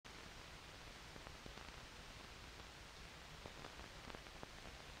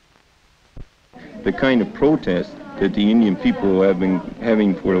the kind of protest that the Indian people have been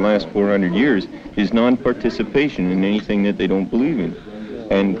having for the last 400 years is non-participation in anything that they don't believe in.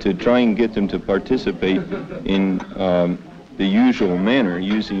 And to try and get them to participate in the usual manner,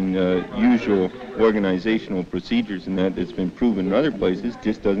 using usual organizational procedures and that's been proven in other places,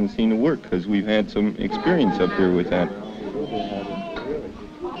 just doesn't seem to work, because we've had some experience up there with that.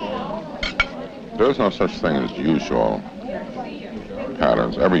 There's no such thing as usual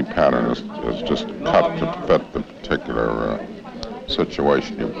patterns. Every pattern is just cut to fit the particular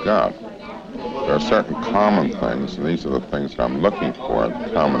situation you've got. There are certain common things, and these are the things that I'm looking for,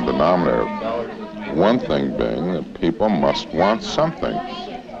 the common denominator. One thing being that people must want something.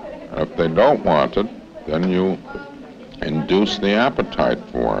 And if they don't want it, then you induce the appetite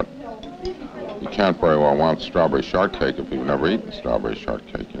for it. You can't very well want strawberry shortcake if you've never eaten strawberry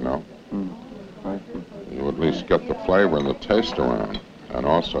shortcake, you know. You at least get the flavor and the taste around. And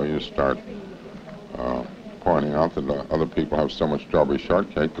also you start pointing out that other people have so much strawberry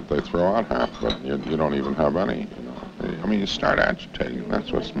shortcake that they throw out half of it. You don't even have any, you know. I mean, you start agitating.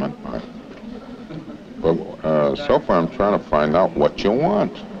 That's what's meant by it. But so far I'm trying to find out what you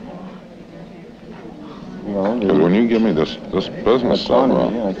want. Well, because when you give me this business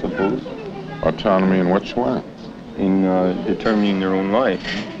autonomy, I suppose. Autonomy in which way? In determining their own life.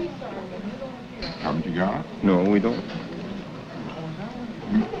 Haven't you got it? No, we don't.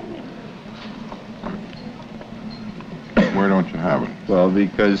 Where don't you have it? Well,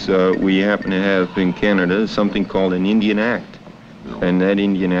 because we happen to have in Canada something called an Indian Act. And that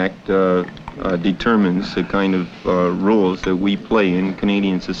Indian Act determines the kind of roles that we play in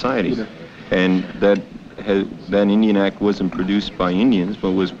Canadian society. And that Indian Act wasn't produced by Indians,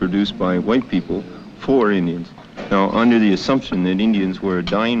 but was produced by white people for Indians. Now, under the assumption that Indians were a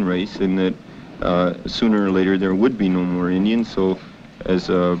dying race and that sooner or later there would be no more Indians, so as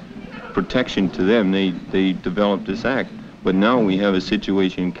a protection to them, they developed this act. But now we have a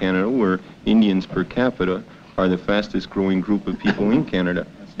situation in Canada where Indians per capita are the fastest growing group of people in Canada.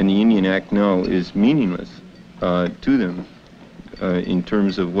 And the Indian Act now is meaningless to them in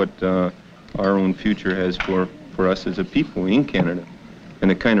terms of what our own future has for us as a people in Canada.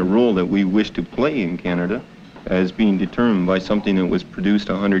 And the kind of role that we wish to play in Canada as being determined by something that was produced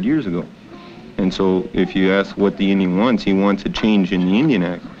 100 years ago. And so if you ask what the Indian wants, he wants a change in the Indian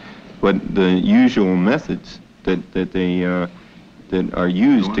Act. But the usual methods that are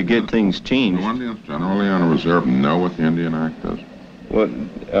used to get things changed. Do Indians generally on a reserve know what the Indian Act is?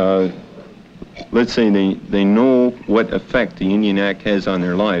 Well, let's say they know what effect the Indian Act has on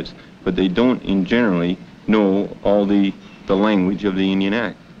their lives, but they don't in generally know all the language of the Indian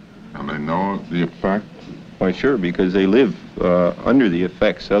Act. And they know the effect? Why, sure, because they live under the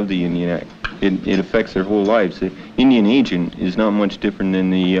effects of the Indian Act. It affects their whole lives. The Indian agent is not much different than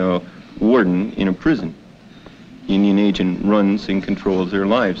the warden in a prison. The Indian agent runs and controls their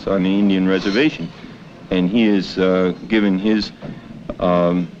lives on the Indian reservation. And he is given his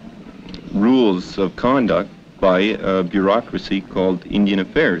rules of conduct by a bureaucracy called Indian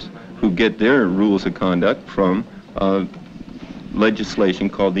Affairs, who get their rules of conduct from legislation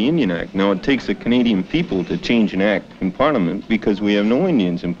called the Indian Act. Now, it takes the Canadian people to change an act in Parliament because we have no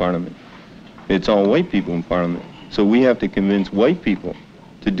Indians in Parliament. It's all white people in Parliament. So we have to convince white people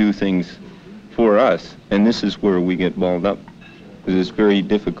to do things for us, and this is where we get balled up, because it's very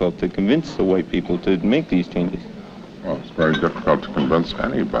difficult to convince the white people to make these changes. Well, it's very difficult to convince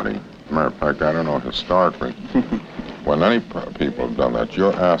anybody. As a matter of fact, I don't know historically. When any people have done that,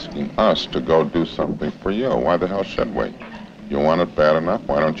 you're asking us to go do something for you. Why the hell should we? You want it bad enough?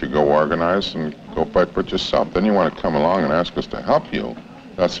 Why don't you go organize and go fight for it yourself? Then you want to come along and ask us to help you.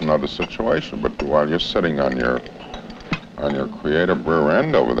 That's another situation. But while you're sitting on your creative rear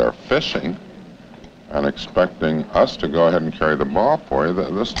end over there fishing and expecting us to go ahead and carry the ball for you,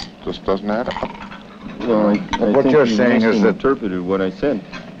 this just doesn't add up. Well, I what think you're saying is that interpreted what I said.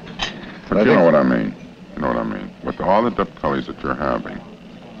 But you know what I mean. You know what I mean. With all the difficulties that you're having,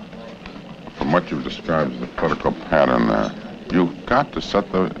 from what you've described as the political pattern there, you've got to set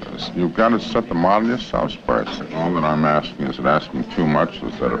the model yourselves first. All that I'm asking is that asking too much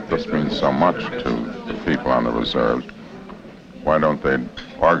is that if this means so much to the people on the reserves, why don't they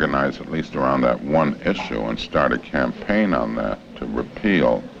organize at least around that one issue and start a campaign on that to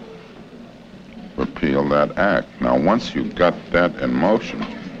repeal that act? Now, once you've got that in motion,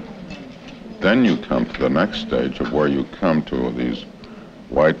 then you come to the next stage of where you come to these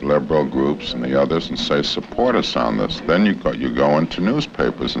white liberal groups and the others and say, support us on this. Then you go into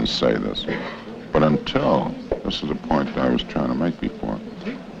newspapers and say this. But until, this is a point I was trying to make before,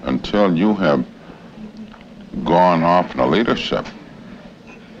 until you have gone off in a leadership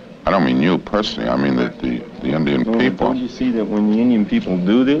I don't mean you personally, I mean the Indian people. Don't you see that when the Indian people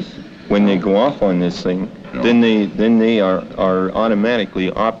do this, when they go off on this thing, then they are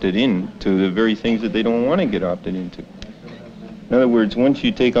automatically opted in to the very things that they don't want to get opted into. In other words, once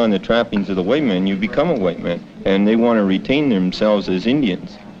you take on the trappings of the white man, you become a white man, and they want to retain themselves as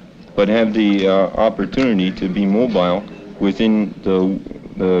Indians, but have the opportunity to be mobile within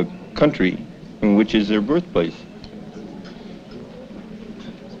the country in which is their birthplace.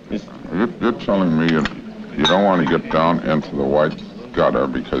 You're telling me you don't want to get down into the white gutter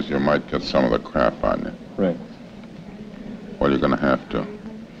because you might get some of the crap on you. Right. Well, you're going to have to.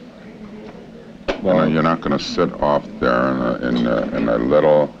 Well, you're not going to sit off there in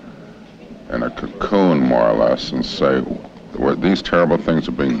a cocoon, more or less, and say, these terrible things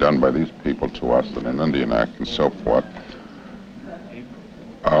are being done by these people to us in an Indian Act and so forth.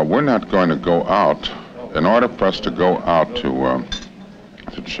 We're not going to go out. In order for us to go out to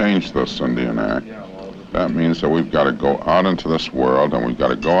change this Indian Act, that means that we've got to go out into this world, and we've got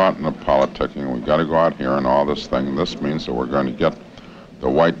to go out in the politicking, and we've got to go out here and all this thing. This means that we're going to get the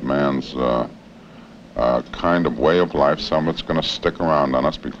white man's kind of way of life. Some of it's going to stick around on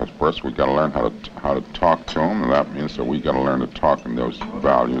us because first we've got to learn how to talk to them, and that means that we've got to learn to talk in those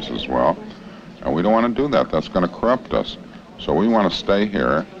values as well. And we don't want to do that. That's going to corrupt us. So we want to stay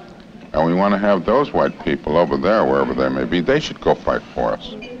here, and we want to have those white people over there, wherever they may be. They should go fight for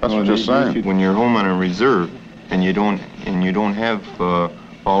us. That's what you're saying. When you're home on a reserve, and you don't have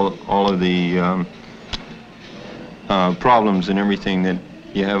all of the problems and everything that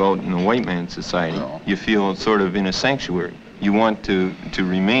you have out in the white man's society, you feel sort of in a sanctuary. You want to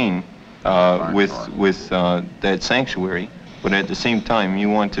remain with that sanctuary, but at the same time, you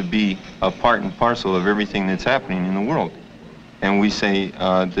want to be a part and parcel of everything that's happening in the world. And we say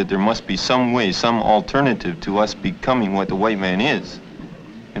that there must be some way, some alternative to us becoming what the white man is,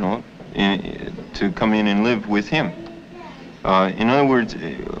 you know, to come in and live with him. In other words,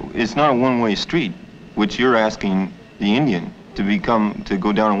 it's not a one-way street, which you're asking the Indian to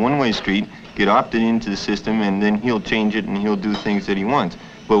go down a one-way street, get opted into the system, and then he'll change it and he'll do things that he wants.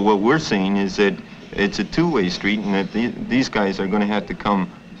 But what we're saying is that it's a two-way street, and that these guys are going to have to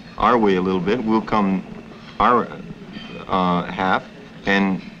come our way a little bit. We'll come our half,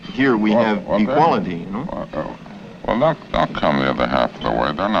 and here we have equality, you know? Well, they'll come the other half of the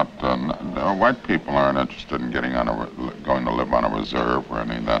way. They're not, white people aren't interested in going to live on a reserve or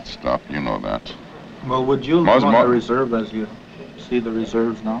any of that stuff. You know that. Well, would you live on a reserve as you see the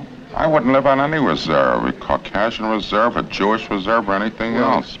reserves now? I wouldn't live on any reserve, a Caucasian reserve, a Jewish reserve, or anything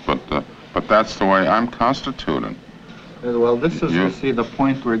else. But that's the way I'm constituted. Well, this is, you see, the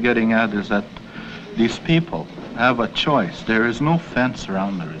point we're getting at is that these people have a choice. There is no fence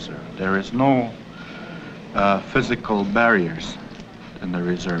around the reserve. There is no physical barriers in the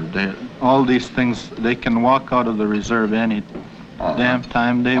reserve. All these things, they can walk out of the reserve any damn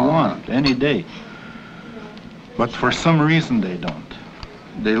time they want, any day. But for some reason they don't.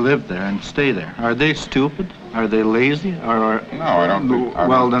 They live there and stay there. Are they stupid? Are they lazy? No, I don't think.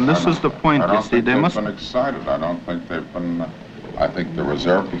 Well, then this is the point. You see, they must. They've been excited. I don't think they've been. I think the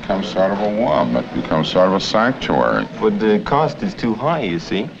reserve becomes sort of a womb. It becomes sort of a sanctuary. But the cost is too high, you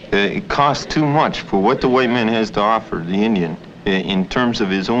see. It costs too much for what the white man has to offer, the Indian, in terms of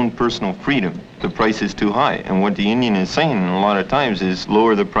his own personal freedom. The price is too high. And what the Indian is saying a lot of times is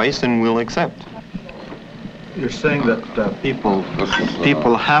lower the price and we'll accept. You're saying that people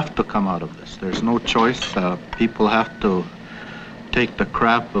have to come out of this. There's no choice. People have to take the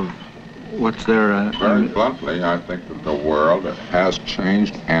crap of what's there. Very bluntly, I think that the world has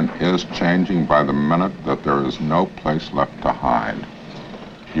changed and is changing by the minute that there is no place left to hide.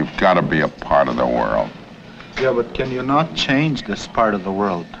 You've got to be a part of the world. Yeah, but can you not change this part of the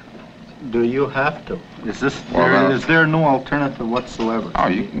world? Do you have to? Is there no alternative whatsoever? Oh,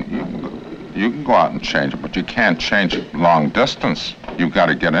 you can go out and change it, but you can't change it long distance. You've got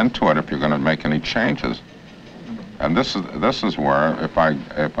to get into it if you're going to make any changes. And this is where, if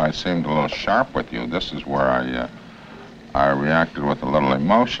I seemed a little sharp with you, this is where I reacted with a little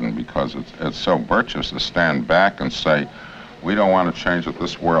emotion, because it's so virtuous to stand back and say, we don't want to change it,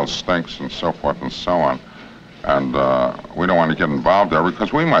 this world stinks, and so forth and so on. And we don't want to get involved there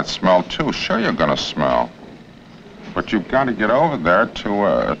because we might smell too. Sure, you're going to smell. But you've got to get over there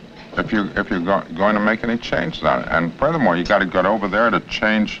to, if you're going to make any changes on it. And furthermore, you got to get over there to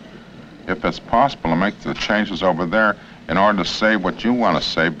change, if it's possible, to make the changes over there in order to save what you want to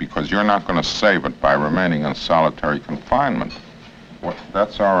save, because you're not going to save it by remaining in solitary confinement. Well,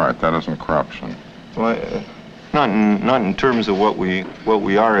 that's all right. That isn't corruption. Well, not in terms of what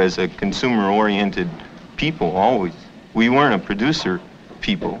we are as a consumer-oriented people. Always, we weren't a producer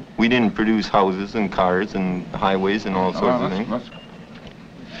people. We didn't produce houses and cars and highways and all sorts of things.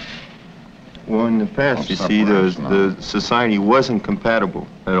 Well, in the past, you see, the society wasn't compatible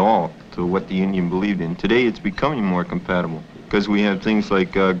at all to what the Indian believed in. Today, it's becoming more compatible because we have things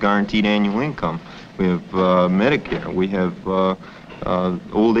like guaranteed annual income. We have Medicare. We have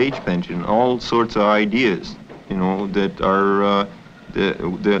old age pension. All sorts of ideas, you know, that are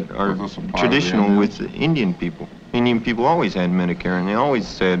traditional with the Indian people. Indian people always had Medicare, and they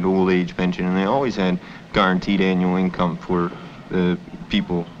always had old age pension, and they always had guaranteed annual income for the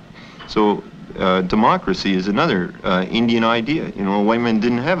people. So democracy is another Indian idea. You know, white men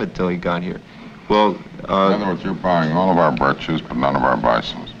didn't have it till he got here. Well, in other words, you're buying all of our virtues, but none of our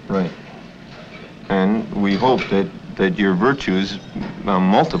vices. Right. And we hope that your virtues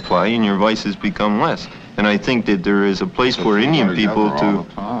multiply and your vices become less. And I think that there is a place for Indian people to.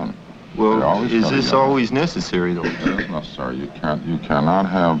 Well, is this always necessary, though? It is necessary. You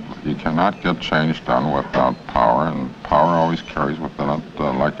cannot get change done without power, and power always carries within it,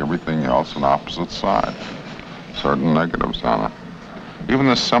 like everything else, an opposite side. Certain negatives on it. Even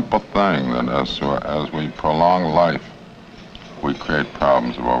the simple thing that as we prolong life, we create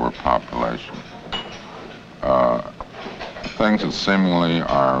problems of overpopulation. Things that seemingly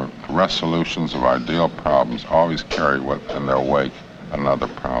are resolutions of ideal problems always carry in their wake another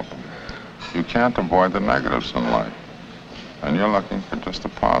problem. You can't avoid the negatives in life, and you're looking for just the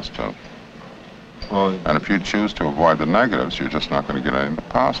positive. Well, and if you choose to avoid the negatives, you're just not going to get any of the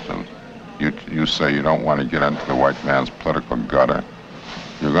positives. You say you don't want to get into the white man's political gutter,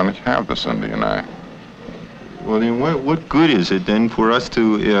 you're going to have this Indian Act. Well, then what good is it then for us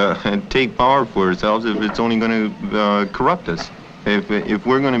to take power for ourselves if it's only going to corrupt us? If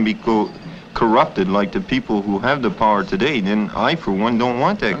we're going to be corrupted like the people who have the power today, then I, for one, don't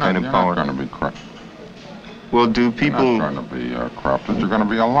want that kind of power. You're not going to be corrupted. Well, do people... You're not going to be corrupted. You're going to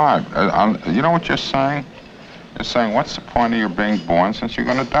be alive. You know what you're saying? You're saying, what's the point of your being born since you're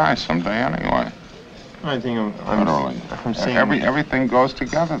going to die someday anyway? I think I'm saying... Everything goes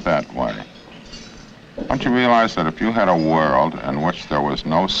together that way. Don't you realize that if you had a world in which there was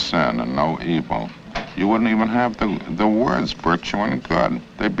no sin and no evil, you wouldn't even have the words virtue and good.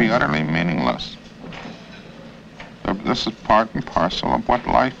 They'd be utterly meaningless. This is part and parcel of what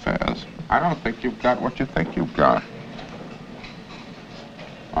life is. I don't think you've got what you think you've got.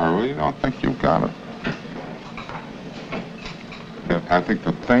 I really don't think you've got it. I think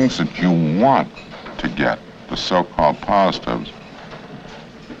the things that you want to get, the so-called positives,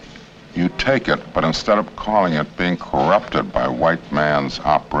 you take it, but instead of calling it being corrupted by white man's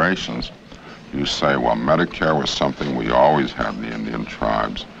operations, you say, well, Medicare was something we always had in the Indian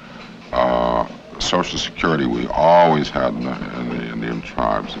tribes. Social Security we always had in the Indian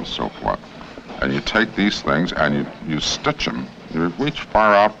tribes and so forth. And you take these things and you stitch them. You reach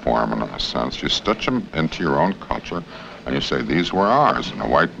far out for them in a sense. You stitch them into your own culture and you say, these were ours. And the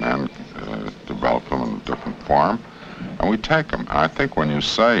white man developed them in a different form. And we take them. And I think when you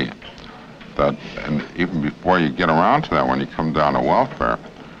say that, and even before you get around to that, when you come down to welfare,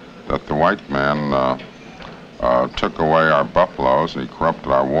 that the white man took away our buffaloes, he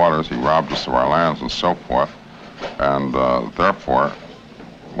corrupted our waters, he robbed us of our lands and so forth, and therefore,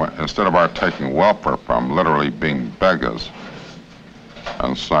 instead of our taking welfare from, literally being beggars,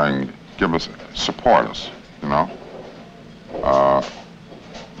 and saying, support us, you know,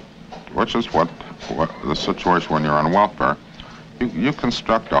 which is what the situation when you're on welfare. You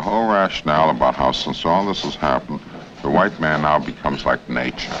construct a whole rationale about how, since all this has happened, the white man now becomes like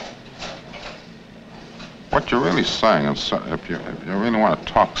nature. What you're really saying, if you really want to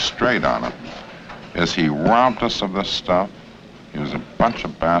talk straight on it, is he robbed us of this stuff. He was a bunch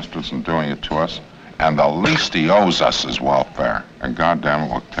of bastards in doing it to us, and the least he owes us is welfare. And goddamn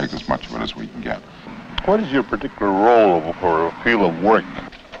it, we'll take as much of it as we can get. What is your particular role or field of work?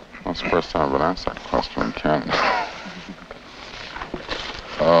 That's the first time I've been asked that question in Canada.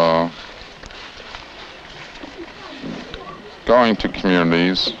 Going to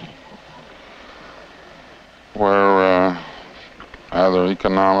communities where either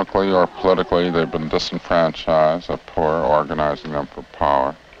economically or politically they've been disenfranchised, are poor, organizing them for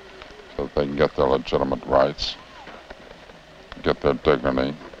power so that they can get their legitimate rights, get their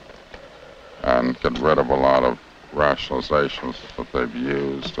dignity, and get rid of a lot of rationalizations that they've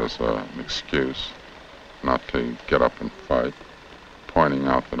used as an excuse not to get up and fight, pointing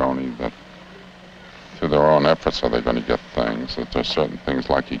out that only that through their own efforts are they going to get things, that there's certain things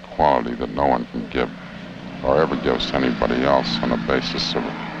like equality that no one can give or ever gives to anybody else on the basis of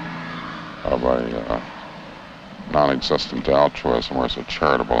a non-existent altruism or as a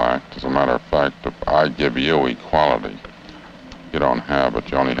charitable act. As a matter of fact, if I give you equality, you don't have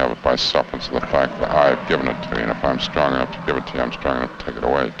it. You only have it by sufferance of the fact that I've given it to you, and if I'm strong enough to give it to you, I'm strong enough to take it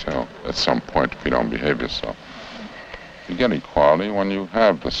away, too, at some point if you don't behave yourself. You get equality when you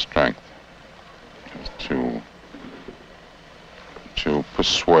have the strength to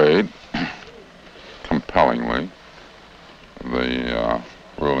persuade compellingly the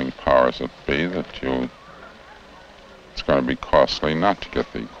ruling powers that be that it's going to be costly not to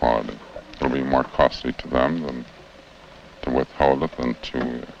get the equality. It'll be more costly to them than to withhold it than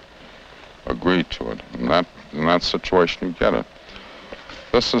to agree to it. In that situation, you get it.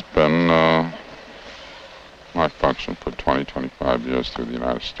 This has been my function for 20, 25 years through the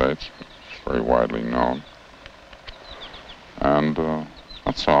United States. It's very widely known. And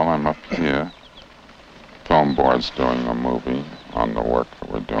that's all. I'm up here. Film board's doing a movie on the work that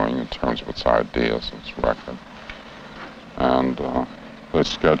we're doing in terms of its ideas, its record. And they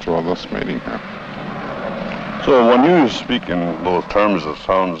schedule this meeting here. So when you speak in those terms, it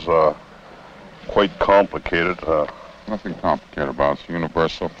sounds quite complicated. Nothing complicated about it. It's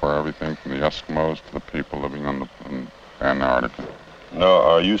universal for everything from the Eskimos to the people living in Antarctica. Now,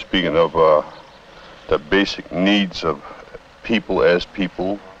 are you speaking of the basic needs of people as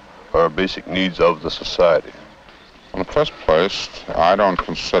people, or basic needs of the society? In the first place, I don't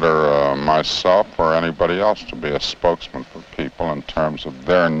consider myself or anybody else to be a spokesman for people in terms of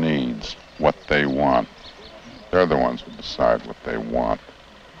their needs, what they want. They're the ones who decide what they want.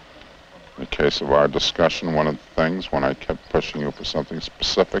 In the case of our discussion, one of the things when I kept pushing you for something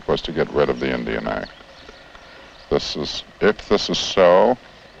specific was to get rid of the Indian Act. If this is so,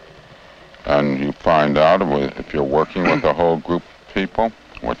 and you find out if you're working with a whole group of people,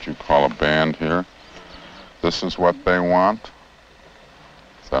 what you call a band here, this is what they want,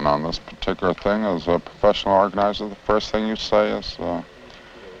 then on this particular thing, as a professional organizer, the first thing you say is,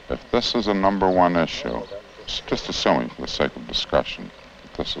 if this is a #1 issue, just assuming for the sake of discussion,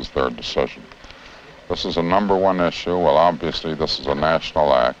 this is their decision. This is a #1 issue. Well, obviously, this is a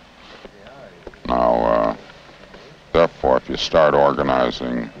national act. Now, therefore, if you start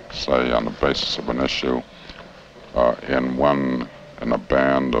organizing, say, on the basis of an issue in a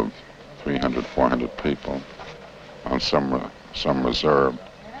band of 300, 400 people, on some reserve,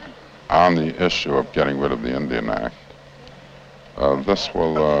 on the issue of getting rid of the Indian Act, this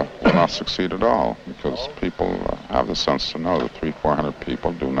will not succeed at all, because people have the sense to know that 300, 400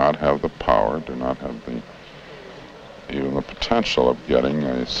 people do not have the power, do not have even the potential of getting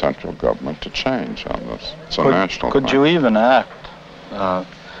a central government to change on this. It's a national thing. Could you even act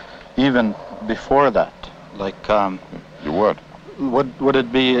even before that? Like, you would. Would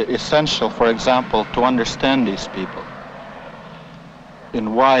it be essential, for example, to understand these people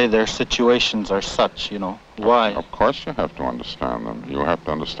in why their situations are such, you know, why? Of course you have to understand them. You have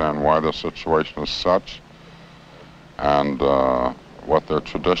to understand why their situation is such, and what their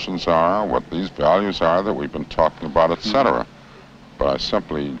traditions are, what these values are that we've been talking about, etc. But I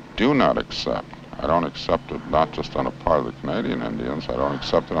simply do not accept, I don't accept it not just on a part of the Canadian Indians, I don't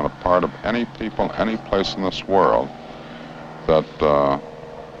accept it on a part of any people, any place in this world, that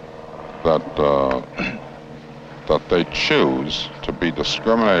they choose to be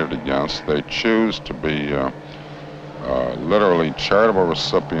discriminated against, they choose to be literally charitable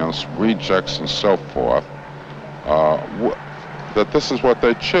recipients, rejects, and so forth, that this is what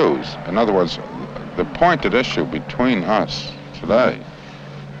they choose. In other words, the point at issue between us today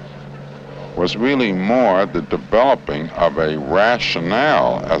was really more the developing of a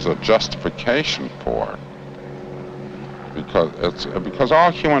rationale as a justification for it. Because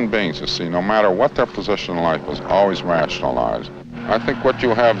all human beings, you see, no matter what their position in life is, always rationalized. I think what you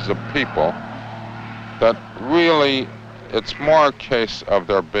have is a people that really, it's more a case of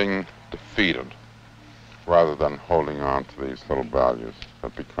their being defeated rather than holding on to these little values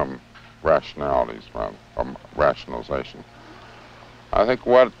that become rationalities rather, or rationalization. I think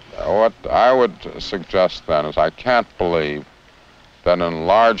what I would suggest then is I can't believe that in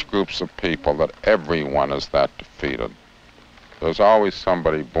large groups of people that everyone is that defeated. There's always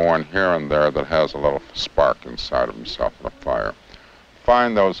somebody born here and there that has a little spark inside of himself and a fire.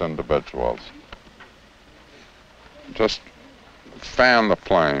 Find those individuals. Just fan the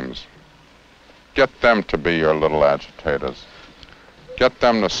flames. Get them to be your little agitators. Get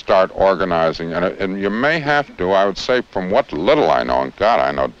them to start organizing. And you may have to, I would say, from what little I know, and God,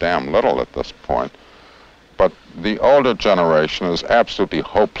 I know damn little at this point, but the older generation is absolutely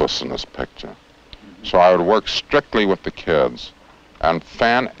hopeless in this picture. So I would work strictly with the kids and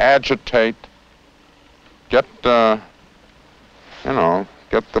agitate, get the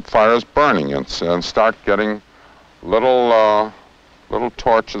fires burning and start getting little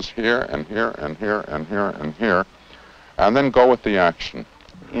torches here and here and here and here and here, and then go with the action.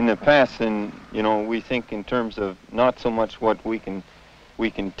 In the past, and you know, we think in terms of not so much what we can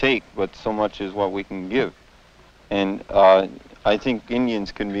take, but so much as what we can give. And I think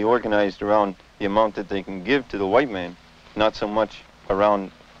Indians can be organized around the amount that they can give to the white man, not so much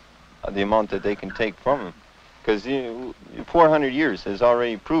around the amount that they can take from him. Because 400 years has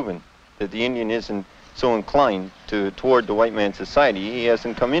already proven that the Indian isn't so inclined toward the white man's society. He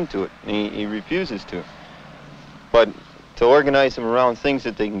hasn't come into it, and he refuses to. But to organize them around things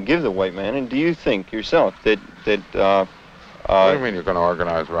that they can give the white man, and do you think yourself that what do you mean you're going to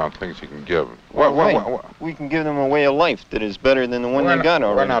organize around things you can give? We can give them a way of life that is better than the one they got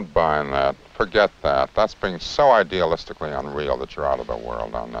already. We're not buying that. Forget that. That's being so idealistically unreal that you're out of the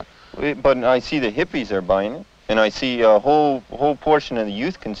world on that. But I see the hippies are buying it, and I see a whole portion of the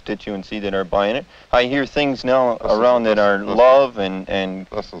youth constituency that are buying it. I hear things now around that are love and...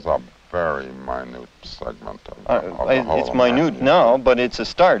 This is a very minute segment of the whole it's minute now, but it's a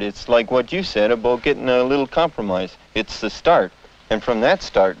start. It's like what you said about getting a little compromise. It's the start. And from that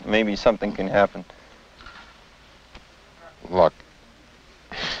start, maybe something can happen. Look,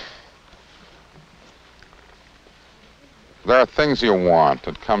 there are things you want.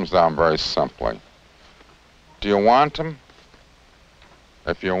 It comes down very simply. Do you want them?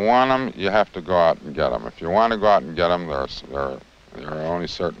 If you want them, you have to go out and get them. If you want to go out and get them, there are only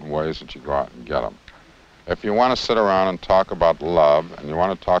certain ways that you go out and get them. If you want to sit around and talk about love, and you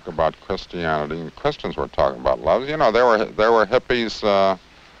want to talk about Christianity, and Christians were talking about love, you know, there were hippies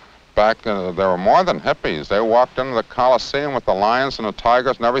back then. There were more than hippies. They walked into the Colosseum with the lions and the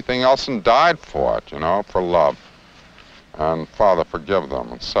tigers and everything else and died for it, you know, for love. And Father, forgive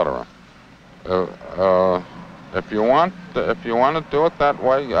them, etc. If you want to do it that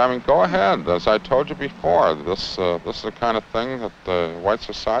way, I mean, go ahead. As I told you before, this is the kind of thing that the white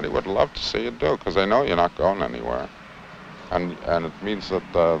society would love to see you do, because they know you're not going anywhere, and it means that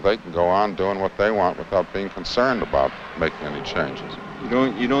they can go on doing what they want without being concerned about making any changes.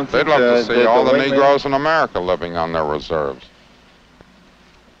 You don't think they'd love to see all the Negroes in America living on their reserves?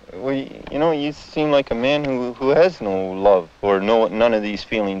 Well, you know, you seem like a man who has no love or none of these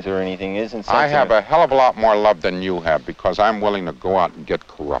feelings or anything. Isn't I have a hell of a lot more love than you have, because I'm willing to go out and get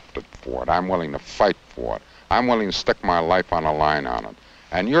corrupted for it. I'm willing to fight for it. I'm willing to stick my life on a line on it.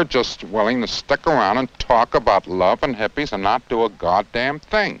 And you're just willing to stick around and talk about love and hippies and not do a goddamn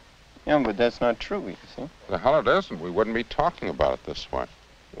thing. Yeah, but that's not true, you see. The hell it isn't. We wouldn't be talking about it this way.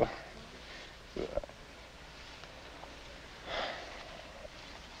 Well,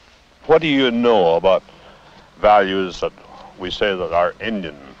 what do you know about values that we say that are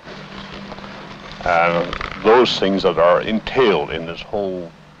Indian, and those things that are entailed in this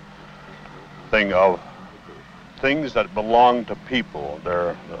whole thing of things that belong to people,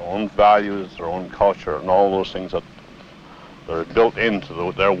 their own values, their own culture, and all those things that are built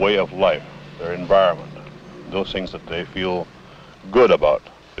into their way of life, their environment, those things that they feel good about,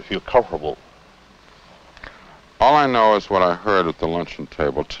 they feel comfortable. All I know is what I heard at the luncheon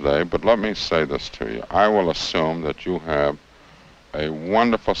table today, but let me say this to you. I will assume that you have a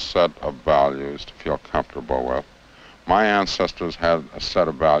wonderful set of values to feel comfortable with. My ancestors had a set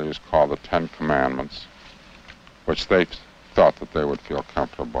of values called the 10 Commandments, which they thought that they would feel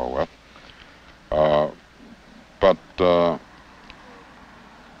comfortable with. But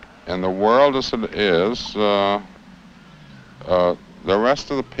in the world as it is, the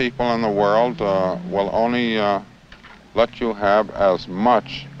rest of the people in the world will only let you have as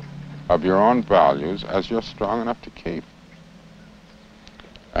much of your own values as you're strong enough to keep.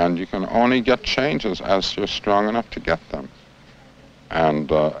 And you can only get changes as you're strong enough to get them.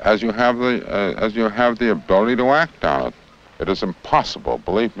 And as you have the ability to act on it. It is impossible,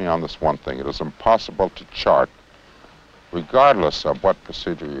 believe me on this one thing, it is impossible to chart, regardless of what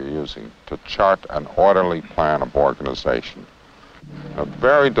procedure you're using, to chart an orderly plan of organization. A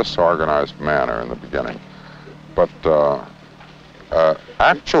very disorganized manner in the beginning. But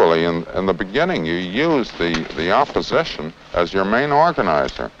actually, in the beginning, you use the opposition as your main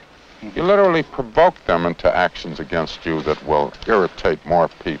organizer. You literally provoke them into actions against you that will irritate more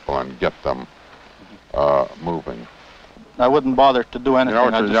people and get them moving. I wouldn't bother to do anything.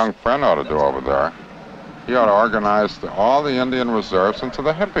 You know what your young friend ought to do over there? He ought to organize all the Indian reserves into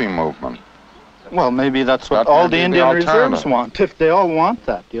the hippie movement. Well, maybe that's what all the Indian reserves want, if they all want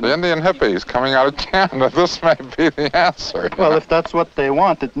that, you know. The Indian hippies coming out of Canada, this may be the answer. Well, if that's what they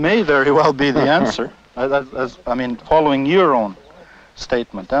want, it may very well be the answer. I mean, following your own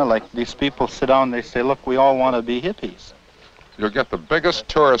statement, like these people sit down, they say, look, we all want to be hippies. You'll get the biggest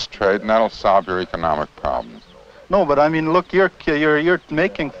tourist trade, and that'll solve your economic problems. No, but I mean, look, you're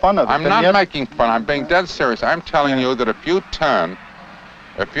making fun of it. I'm not making fun. I'm being dead serious. I'm telling you that if you turn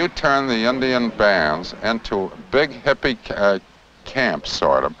the Indian bands into big hippie camps,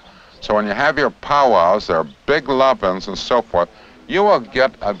 sort of, so when you have your powwows, there are big love-ins and so forth, you will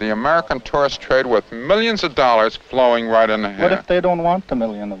get the American tourist trade with millions of dollars flowing right in here. What if they don't want $1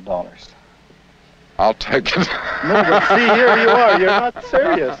 million? I'll take it. No, but see, here you are. You're not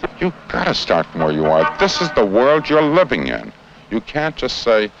serious. You've got to start from where you are. This is the world you're living in. You can't just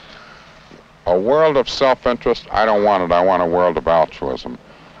say, a world of self-interest, I don't want it. I want a world of altruism.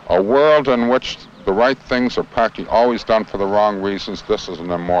 A world in which the right things are practically always done for the wrong reasons. This is an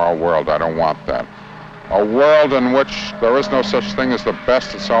immoral world. I don't want that. A world in which there is no such thing as the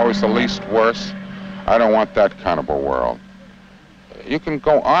best. It's always the least worse. I don't want that kind of a world. You can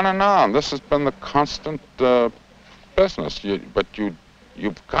go on and on. This has been the constant business. But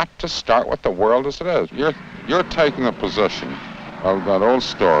you've got to start with the world as it is. You're taking the position of that old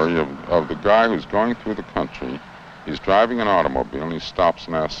story of the guy who's going through the country. He's driving an automobile and he stops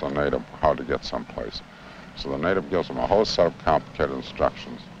and asks a native how to get someplace. So the native gives him a whole set of complicated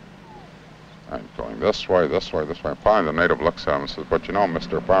instructions. And going this way, this way, this way. And finally the native looks at him and says, but you know,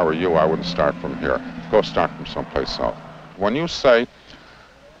 mister, if I were you, I wouldn't start from here. Go start from someplace else. When you say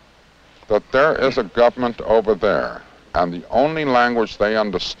that there is a government over there and the only language they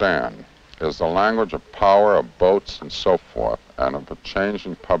understand is the language of power, of votes, and so forth, and of a change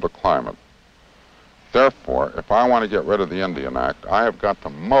in public climate. Therefore, if I want to get rid of the Indian Act, I have got to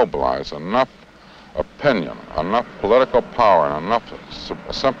mobilize enough opinion, enough political power, and enough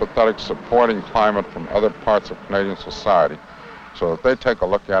sympathetic supporting climate from other parts of Canadian society so that they take a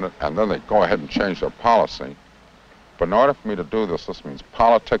look at it and then they go ahead and change their policy. But in order for me to do this, this means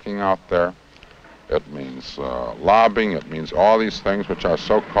politicking out there. It means lobbying. It means all these things which are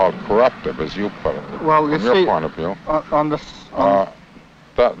so-called corruptive, as you put it, well, from your point of view.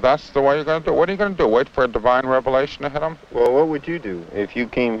 That's the way you're going to do it. What are you going to do? Wait for a divine revelation to hit them? Well, what would you do if you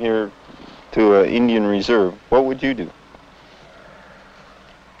came here to an Indian reserve? What would you do?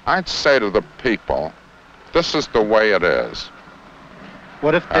 I'd say to the people, this is the way it is.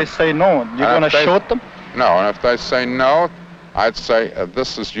 What if they say no? You're going to shoot them? No, and if they say no, I'd say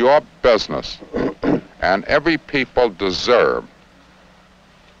this is your business, and every people deserve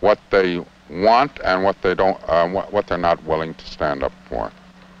what they want and what they don't, what they're not willing to stand up for.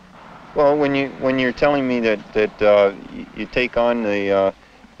 Well, when you're telling me that you take on the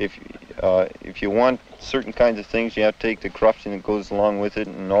if you want certain kinds of things, you have to take the corruption that goes along with it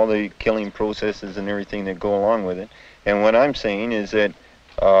and all the killing processes and everything that go along with it. And what I'm saying is that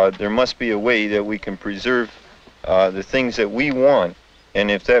there must be a way that we can preserve the things that we want, and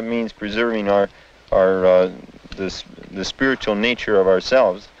if that means preserving the spiritual nature of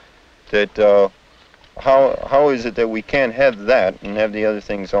ourselves, that how is it that we can't have that and have the other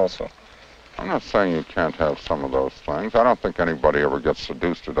things also? I'm not saying you can't have some of those things. I don't think anybody ever gets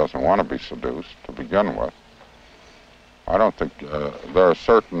seduced who doesn't want to be seduced to begin with. I don't think there are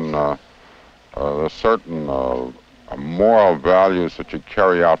certain moral values that you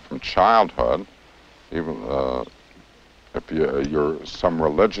carry out from childhood, even if you're some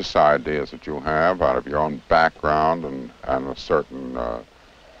religious ideas that you have out of your own background and a certain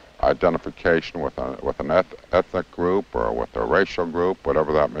identification with an ethnic group or with a racial group,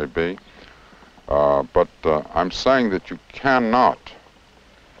 whatever that may be. But I'm saying that you cannot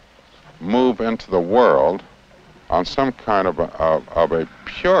move into the world on some kind of a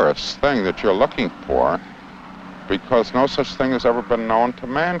purist thing that you're looking for, because no such thing has ever been known to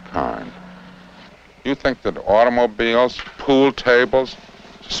mankind. You think that automobiles, pool tables,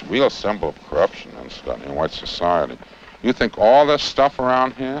 just a real symbol of corruption, incidentally, in white society. You think all this stuff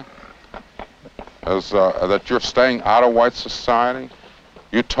around here is that you're staying out of white society?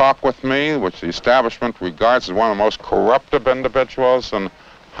 You talk with me, which the establishment regards as one of the most corruptive individuals, and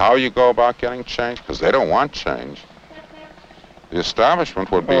how you go about getting change, because they don't want change. The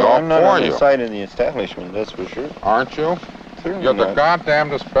establishment would be all for you. I'm not on the side of the establishment, that's for sure. Aren't you? Certainly You're the not.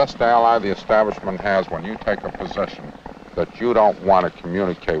 goddamnedest best ally the establishment has when you take a position that you don't want to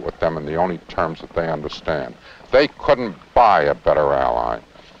communicate with them in the only terms that they understand. They couldn't buy a better ally,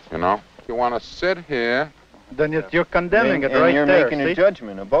 you know? You want to sit here. Then you're condemning it right there. And you're making a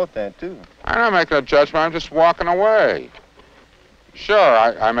judgment about that, too. I'm not making a judgment, I'm just walking away. Sure,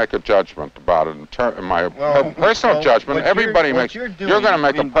 I make a judgment about it in my personal judgment. Everybody makes. You're going to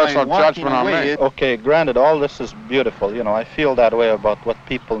make a personal judgment on me. Okay, granted, all this is beautiful. You know, I feel that way about what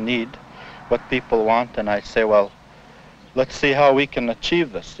people need, what people want, and I say, well, let's see how we can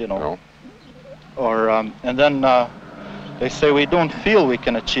achieve this, you know. No. Or and then they say we don't feel we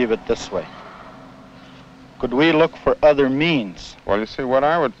can achieve it this way. Could we look for other means? Well, you see, what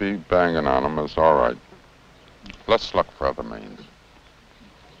I would be banging on them is, all right, let's look for other means.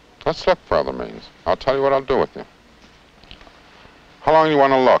 Let's look for other means. I'll tell you what I'll do with you. How long do you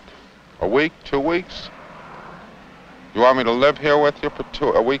want to look? A week, 2 weeks? You want me to live here with you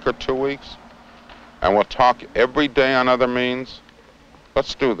for a week or 2 weeks? And we'll talk every day on other means?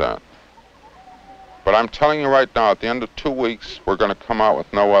 Let's do that. But I'm telling you right now, at the end of 2 weeks, we're going to come out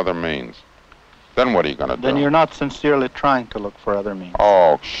with no other means. Then what are you going to do? Then you're not sincerely trying to look for other means.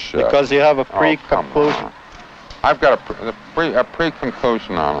 Oh, shit. Because you have a pre-conclusion. I've got a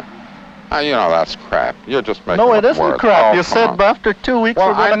pre-conclusion on it. You know, that's crap. You're just making No, it up isn't words. crap. Oh, you said after 2 weeks well,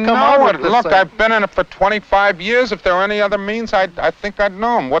 we're going to come out out with this. Look, I've been in it for 25 years. If there were any other means, I think I'd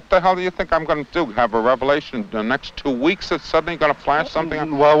know them. What the hell do you think I'm going to do? Have a revelation in the next 2 weeks that's suddenly going to flash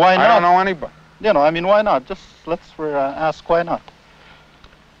something? Well, why not? I don't know anybody. You know, I mean, why not? Just let's ask why not.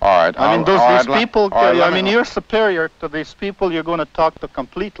 All right. I mean, these people, I mean, you're superior to these people you're going to talk to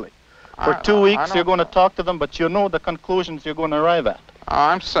completely. For 2 weeks, you're going to talk to them, but you know the conclusions you're going to arrive at.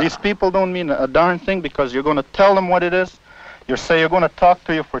 I'm saying These people don't mean a darn thing because you're going to tell them what it is. You say you're going to talk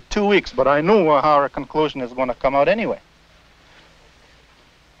to you for 2 weeks, but I know how our conclusion is going to come out anyway.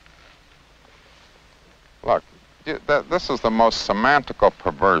 Look, this is the most semantical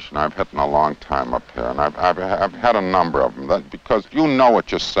perversion I've hit in a long time up here, and I've had a number of them, because you know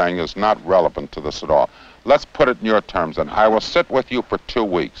what you're saying is not relevant to this at all. Let's put it in your terms, and I will sit with you for 2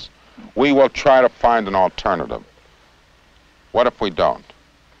 weeks. We will try to find an alternative. What if we don't?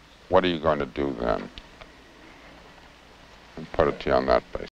 What are you going to do then? And put it to you on that basis.